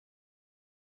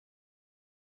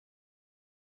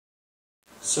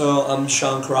So I'm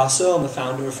Sean Carasso, I'm the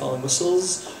founder of Falling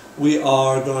Whistles. We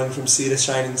are going from sea to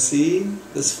shining sea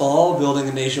this fall, building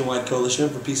a nationwide coalition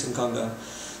for peace in Congo.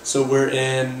 So we're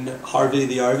in Harvey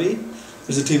the RV.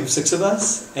 There's a team of 6 of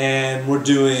us, and we're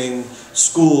doing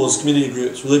schools, community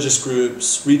groups, religious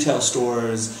groups, retail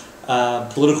stores,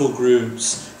 political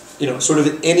groups, sort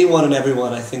of anyone and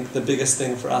everyone. I think the biggest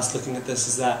thing for us looking at this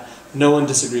is that no one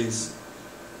disagrees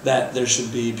that there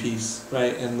should be peace,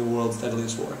 right, in the world's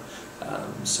deadliest war.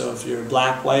 So if you're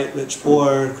black, white, rich,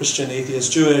 poor, Christian,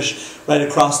 atheist, Jewish, right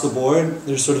across the board,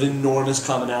 there's sort of enormous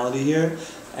commonality here,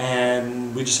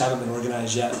 and we just haven't been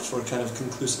organized yet for kind of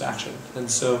conclusive action. And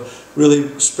so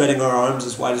really spreading our arms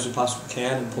as wide as we possibly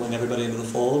can and pulling everybody into the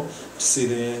fold to see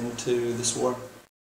the end to this war.